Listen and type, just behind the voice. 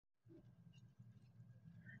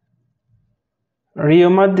Real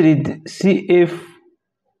Madrid C.F.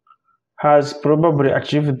 has probably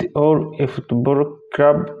achieved all a football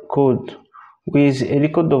club could, with a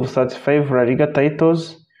record of 35 La Liga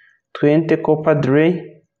titles, 20 Copa del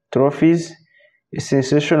Rey trophies, a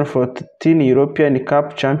sensational 14 European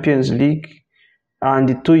Cup Champions League,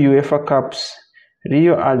 and 2 UEFA Cups.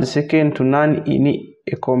 Rio are second to none in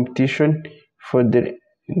a competition for the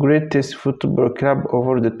greatest football club of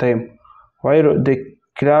all the time. While the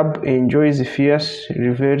club enjoys fierce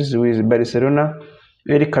rivals with Barcelona,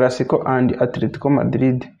 El Clásico, and Atlético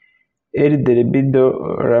Madrid, El Derbi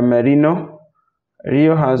de Marino,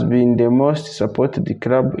 Rio has been the most supported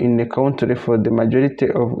club in the country for the majority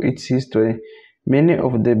of its history. Many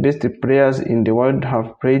of the best players in the world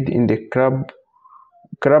have played in the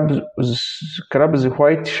club's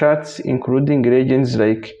white shirts, including legends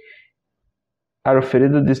like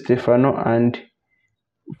Alfredo Di Stefano and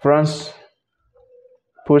Franz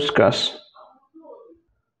Puskas.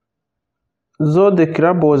 Though the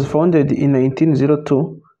club was founded in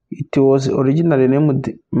 1902, it was originally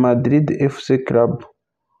named Madrid FC Club.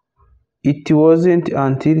 It wasn't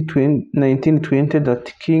until 1920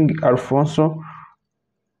 that King Alfonso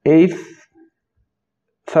XIII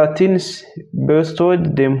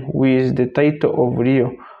bestowed them with the title of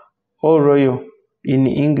Rio, or Royal in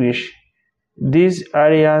English. These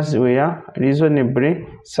areas were reasonably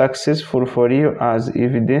successful for Rio, as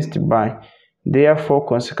evidenced by their 4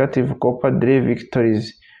 consecutive Copa del Rey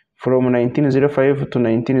victories from 1905 to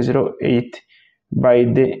 1908. By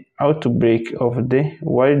the outbreak of the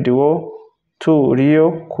World War II,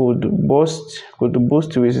 Rio could boast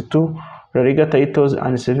with 2 La Liga titles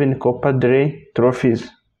and 7 Copa del Rey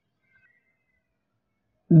trophies.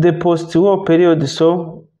 The post-war period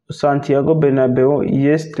saw Santiago Bernabeu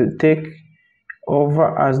take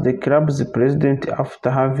over as the club's president after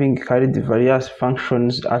having carried various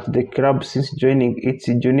functions at the club since joining its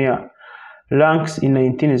junior ranks in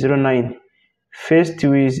 1909. Faced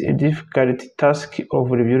with a difficult task of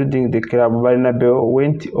rebuilding the club, Bernabeu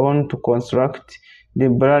went on to construct the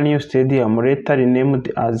brand new stadium, later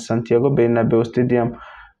renamed as Santiago Bernabeu Stadium,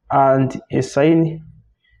 and assign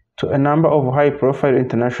to a number of high-profile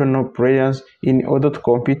international players in order to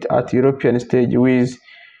compete at European stage, with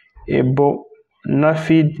a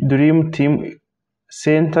bona-fide dream team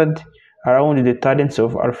centered around the talents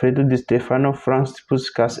of Alfredo Di Stefano, Franz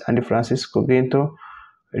Puskas, and Francisco Gento.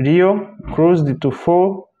 Rio cruised to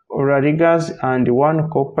 4 La Ligas and 1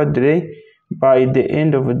 Copa del Rey by the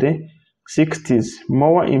end of the 60s.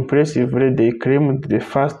 More impressively, they claimed the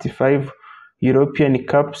first 5 European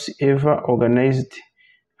Cups ever organized,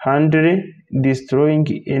 handily destroying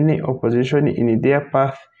any opposition in their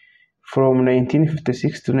path from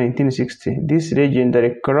 1956 to 1960. This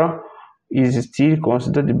legendary club is still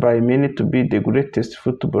considered by many to be the greatest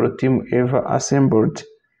football team ever assembled.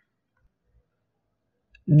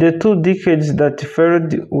 The 2 decades that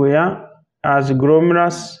followed were as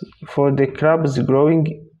glamorous for the club's growing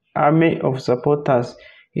army of supporters,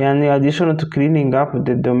 in addition to cleaning up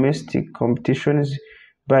the domestic competitions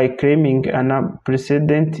by claiming an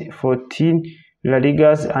unprecedented 14 La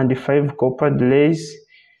Ligas and 5 Copa del Reys.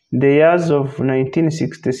 The years of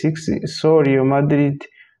 1966 saw Real Madrid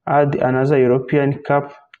add another European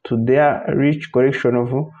Cup to their rich collection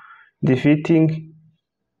of defeating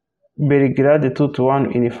Belgrade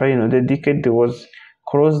 2-1 in the final. The decade was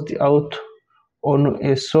closed out on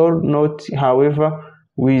a sore note, however,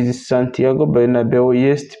 with Santiago Bernabeu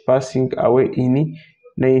passing away in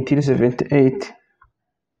 1978.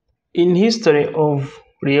 In history of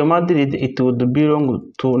Real Madrid, it would be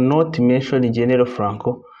wrong to not mention General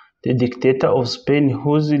Franco, the dictator of Spain,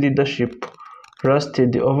 whose leadership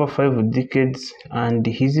lasted over 5 decades, and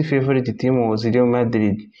his favorite team was Real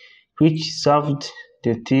Madrid, which served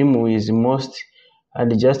the team with most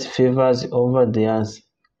unjust favors over the years.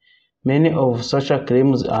 Many of such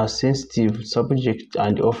claims are sensitive subjects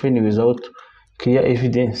and often without clear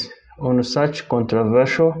evidence. On such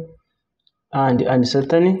controversial and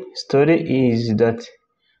uncertain story is that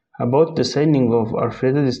about the signing of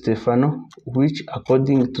Alfredo Di Stefano, which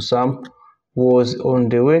according to some was on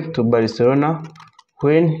the way to Barcelona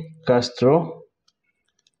when Castro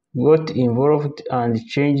got involved and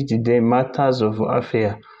changed the matters of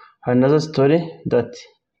affair. Another story that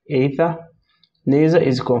neither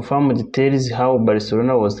is confirmed tells how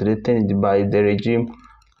Barcelona was threatened by the regime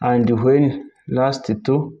and when lost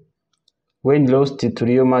to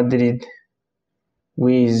Real Madrid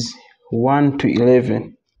with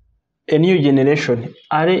 1-11. A new generation.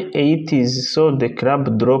 Early 80s saw the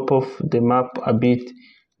club drop off the map a bit,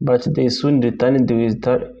 but they soon returned with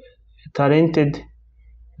talented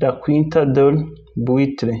La Quinta del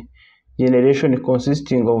Buitre generation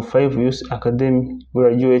consisting of 5 youth academy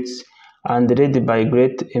graduates and led by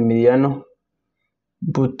great Emiliano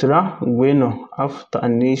Butragueño. After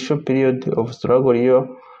an initial period of struggle, Rio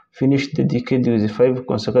finished the decade with 5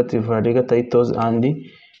 consecutive La Liga titles and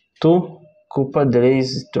 2 Copa del Rey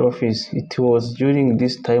trophies. It was during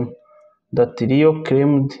this time that Rio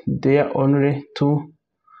claimed their only 2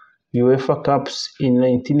 UEFA Cups in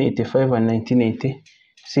 1985 and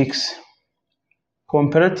 1986.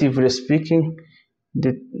 Comparatively speaking,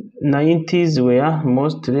 the 90s were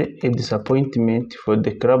mostly a disappointment for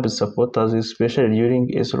the club's supporters, especially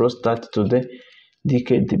during a slow start to the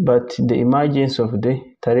decade, but the emergence of the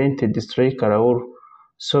talented striker Raúl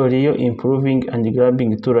saw Rio improving and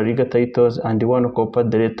grabbing 2 La Liga titles and 1 Copa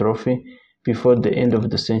del Rey trophy before the end of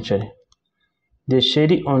the century. The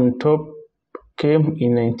cherry on top came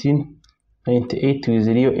in 1998 with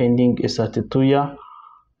Rio ending a 32-year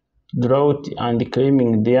drought and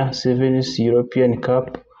claiming their 7th European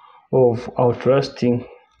Cup by outlasting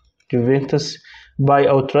Juventus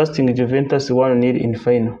 1-0 in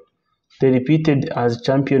final. They repeated as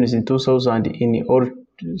champions in 2000 in Old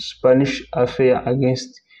Spanish affair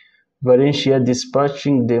against Valencia,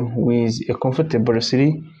 dispatching them with a comfortable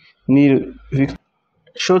 3-0 victory.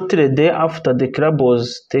 Shortly thereafter, the club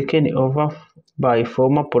was taken over by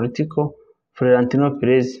former politician Florentino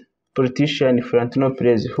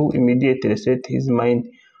Perez, who immediately set his mind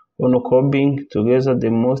on cobbling together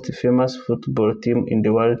the most famous football team in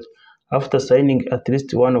the world, after signing at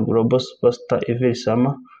least one global superstar every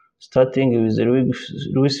summer, starting with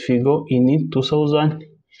Luis Figo in 2000.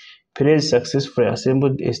 Perez successfully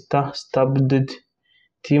assembled a star-studded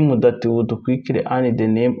team that would quickly earn the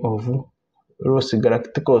name of Los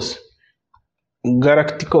Galacticos.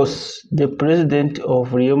 The president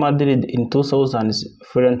of Real Madrid in 2000,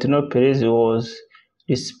 Florentino Perez, was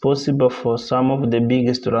responsible for some of the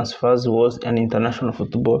biggest transfers was in international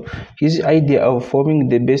football. His idea of forming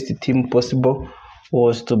the best team possible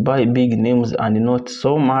was to buy big names and not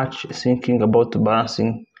so much thinking about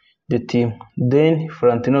balancing the team. Then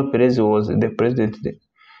Florentino Perez was the president. The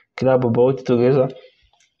club brought together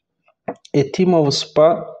a team of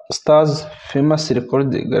stars famously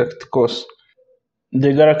called the Galacticos.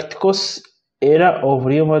 The Galacticos era of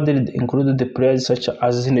Real Madrid included the players such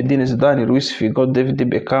as Zinedine Zidane, Luis Figo, David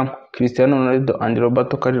Beckham, Cristiano Ronaldo, and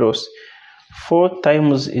Roberto Carlos. 4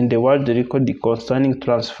 times in the world record concerning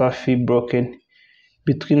transfer fee broken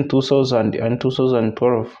between 2000 and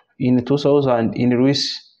 2012. In 2000,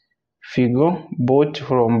 Luis Figo bought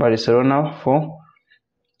from Barcelona for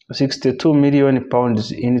 £62 million.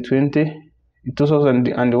 In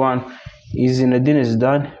 2001, Zinedine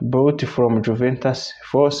Zidane bought from Juventus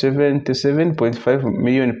for £77.5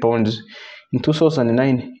 million. In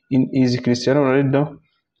 2009, Cristiano Ronaldo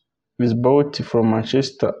was bought from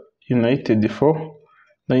Manchester United for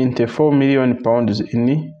 £94 million.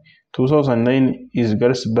 In 2009,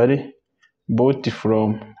 Gareth Bale bought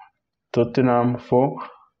from Tottenham for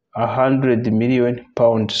 £100 million.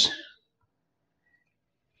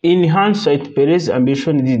 In hindsight, Perez's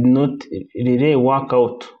ambition did not really work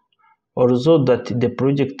out. Although that the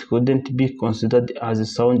project couldn't be considered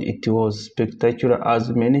as sound, it was spectacular, as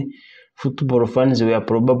many football fans were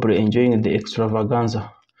probably enjoying the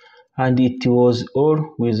extravaganza. And it was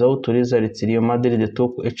all without results. Real Madrid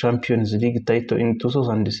took a Champions League title in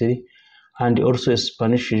 2003 and also a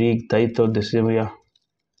Spanish League title the same year.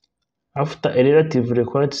 After a relatively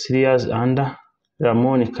quiet 3 years under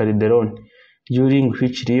Ramon Calderón, during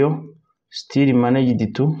which Rio still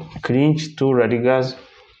managed to clinch 2 La Ligas,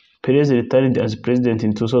 Perez returned as president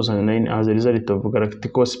in 2009. As a result of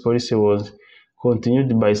Galacticos' policy was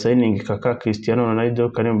continued by signing Kaká, Cristiano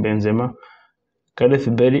Ronaldo, Karim Benzema, Gareth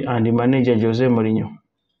Bale, and manager Jose Mourinho.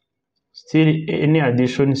 Still, any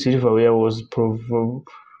additional silverware was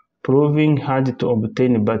proving hard to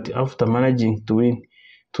obtain, but after managing to win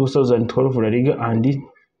 2012 La Liga and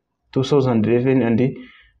 2011 and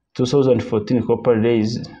 2014 Copa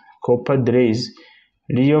del Rey,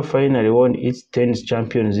 Rio finally won its 10th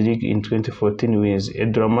Champions League in 2014 with a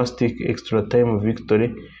dramatic extra-time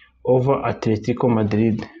victory over Atlético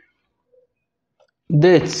Madrid.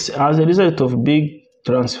 Debts. As a result of big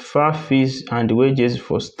transfer fees and wages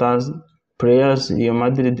for stars players, Real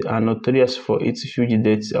Madrid are notorious for its huge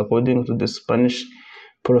debts, according to the Spanish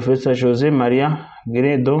professor José María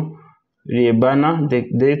Gredo Riebana. The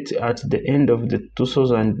debt at the end of the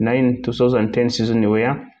 2009-2010 season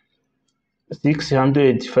were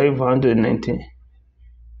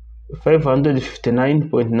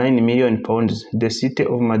 £559.9 million. The city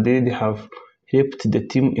of Madrid have helped the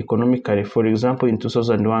team economically, for example in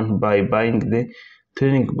 2001 by buying the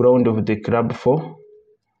training ground of the club for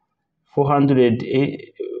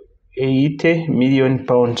 £480 million.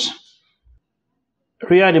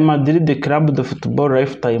 Real Madrid Club de Fútbol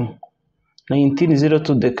lifetime.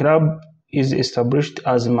 1902, the club is established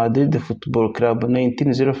as Madrid Football Club.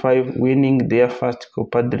 1905, winning their first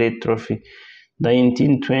Copa del Rey trophy.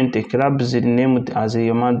 1920, club is renamed as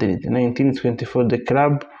Real Madrid. 1924, the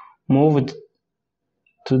club moved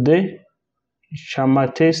to the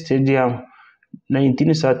Chamate Stadium.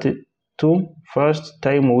 1932, first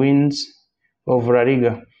time wins of La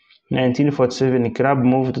Liga. 1947, club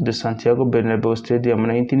moved to the Santiago Bernabeu Stadium.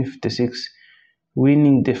 1956,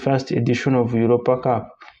 winning the first edition of Europa Cup.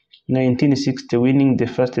 1960, winning the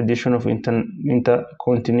first edition of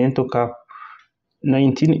Intercontinental Cup.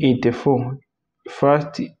 1984,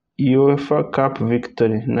 first UEFA Cup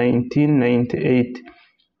victory. 1998,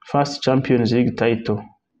 first Champions League title.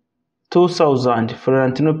 2000,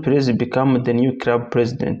 Florentino Perez became the new club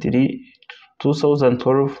president.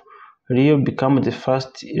 2012, Rio became the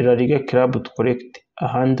first La Liga club to collect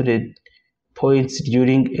 100 points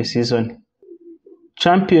during a season.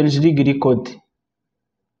 Champions League record.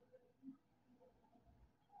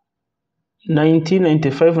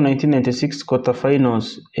 1995-1996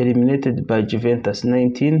 quarterfinals, eliminated by Juventus.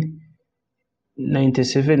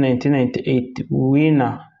 1997-1998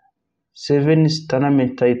 winner, 7th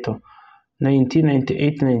tournament title.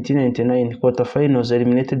 1998-1999 quarterfinals,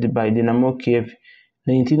 eliminated by Dynamo Kiev.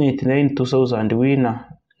 1999-2000 winner,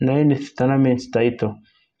 9th tournament title.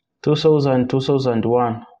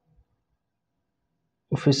 2000-2001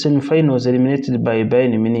 semi-finals, eliminated by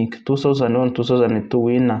Bayern Munich. 2001-2002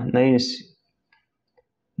 winner,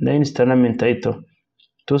 9th tournament title.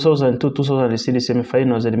 2002-2003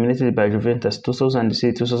 semi-finals, eliminated by Juventus.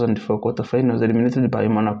 2003-2004 quarterfinals, eliminated by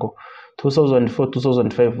Monaco.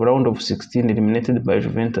 2004-2005 round of 16, eliminated by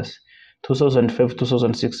Juventus.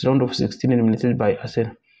 2005-2006 round of 16, eliminated by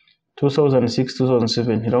Arsenal.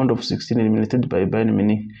 2006-2007 round of 16, eliminated by Bayern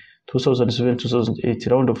Munich. 2007-2008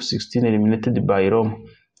 round of 16, eliminated by Rome.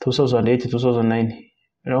 2008-2009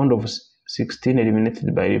 round of 16,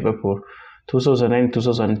 eliminated by Liverpool.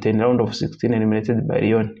 2009-2010 round of 16, eliminated by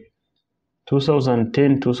Lyon.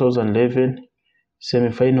 2010-2011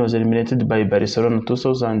 semi-finals, eliminated by Barcelona.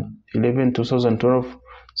 2011-2012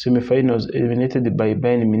 semi-finals, eliminated by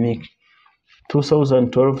Bayern Munich.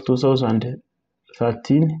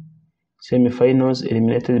 2012-2013 semi-finals,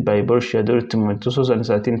 eliminated by Borussia Dortmund.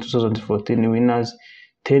 2013-2014 winners,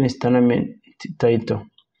 10th tournament title.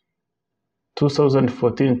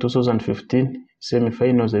 2014-2015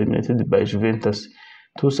 semi-finals, eliminated by Juventus.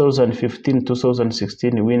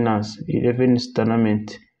 2015-2016 winners, 11th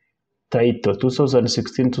tournament title.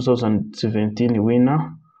 2016-2017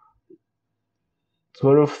 winner,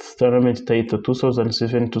 12th tournament title.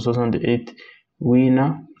 2007-2008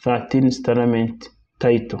 winner, 13th tournament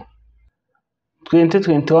title.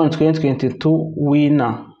 2021-2022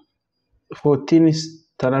 winner, 14th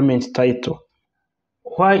tournament title.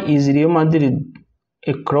 Why is Real Madrid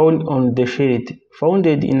a crown on the shield?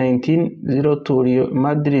 Founded in 1902, Real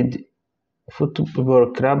Madrid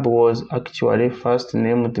Football Club was actually first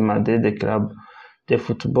named Madrid Club de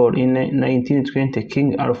Fútbol. In 1920,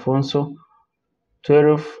 King Alfonso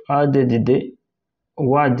XII added the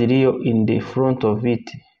word Rio in the front of it,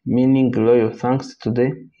 meaning royal. Thanks to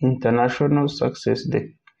the international success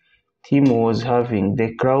the team was having,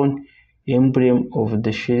 the crown emblem of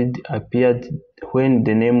the shield appeared when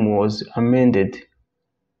the name was amended.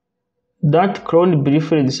 That crown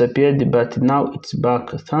briefly disappeared, but now it's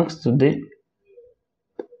back, thanks to the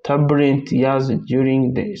turbulent years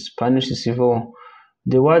during the Spanish Civil War.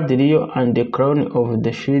 The word Rio and the crown of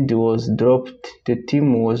the shield was dropped. The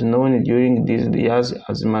team was known during these years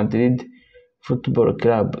as Madrid Football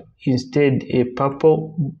Club. Instead, a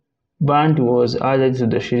purple band was added to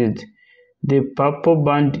the shield. The purple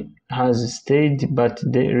band has stayed, but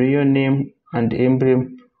the Rio name and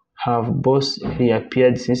emblem have both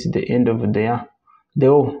reappeared since the end of the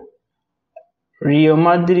war. Real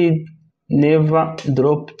Madrid never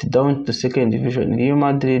dropped down to second division. Real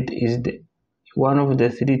Madrid is one of the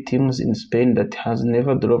 3 teams in Spain that has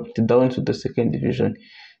never dropped down to the second division.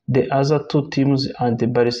 The other 2 teams are the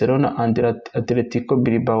Barcelona and Atlético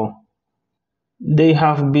Bilbao. They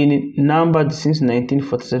have been numbered since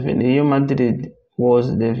 1947. Real Madrid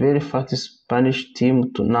was the very first Spanish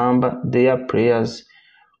team to number their players.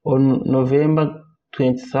 On November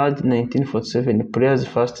 23, 1947, players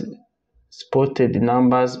first spotted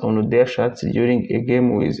numbers on their shirts during a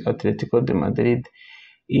game with Atlético de Madrid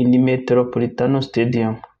in Metroplitano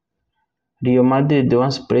Stadium. Real Madrid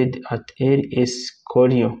once played at El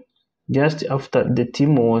Escorial. Just after the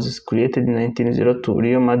team was created in 1902,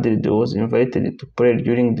 Real Madrid was invited to play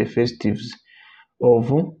during the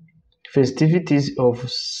festivities of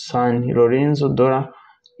San Lorenzo della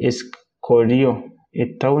Escorial,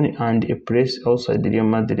 a town and a place outside Real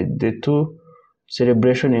Madrid. The two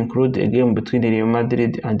celebrations include a game between Real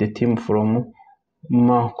Madrid and a team from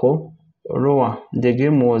Moncloa. The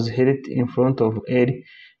game was held in front of El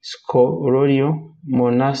Escorial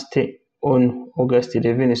monastery on August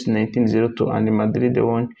 11, 1902, and Madrid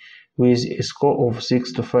won with a score of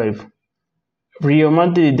 6-5. Real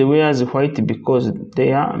Madrid wears white because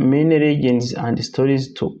there are many legends and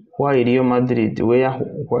stories to why Real Madrid wear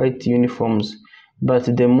white uniforms, but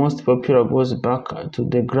the most popular goes back to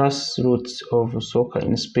the grassroots of soccer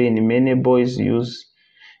in Spain. Many boys used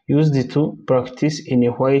to practice in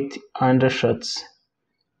white undershirts.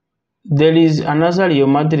 There is another Real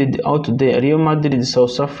Madrid out there. Real Madrid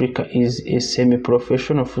South Africa is a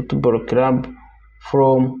semi-professional football club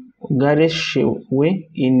from Gareshewe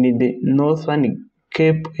in the Northern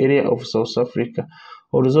Cape area of South Africa.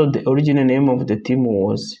 Although the original name of the team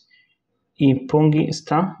was Ipongi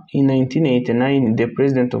Star, in 1989 the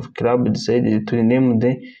president of the club decided to rename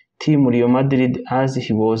the team Real Madrid as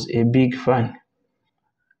he was a big fan.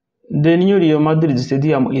 The new Real Madrid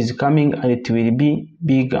Stadium is coming and it will be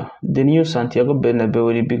bigger. The new Santiago Bernabeu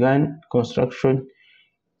will begin construction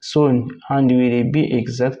soon and will be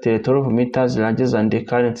exactly 12 meters larger than the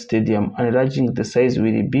current stadium. Enlarging the size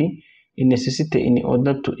will be a necessity in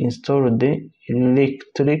order to install the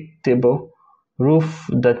retractable roof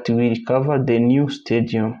that will cover the new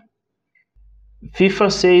stadium.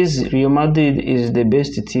 FIFA says Real Madrid is the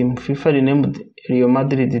best team. FIFA renamed Real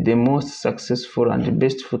Madrid the most successful and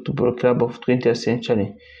best football club of the 20th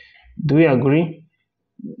century. Do we agree?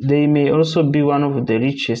 They may also be one of the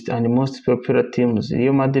richest and most popular teams.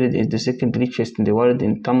 Real Madrid is the second richest in the world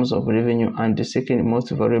in terms of revenue and the second most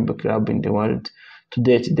valuable club in the world. To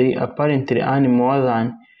date, they apparently earn more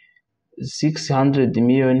than £600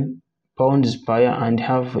 million per year and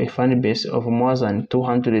have a fan base of more than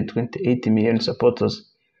 228 million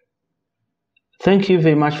supporters. Thank you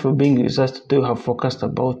very much for being with us today. We have focused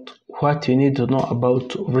about what you need to know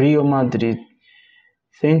about Real Madrid.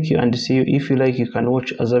 Thank you and see you. If you like, you can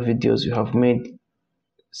watch other videos you have made.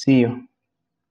 See you.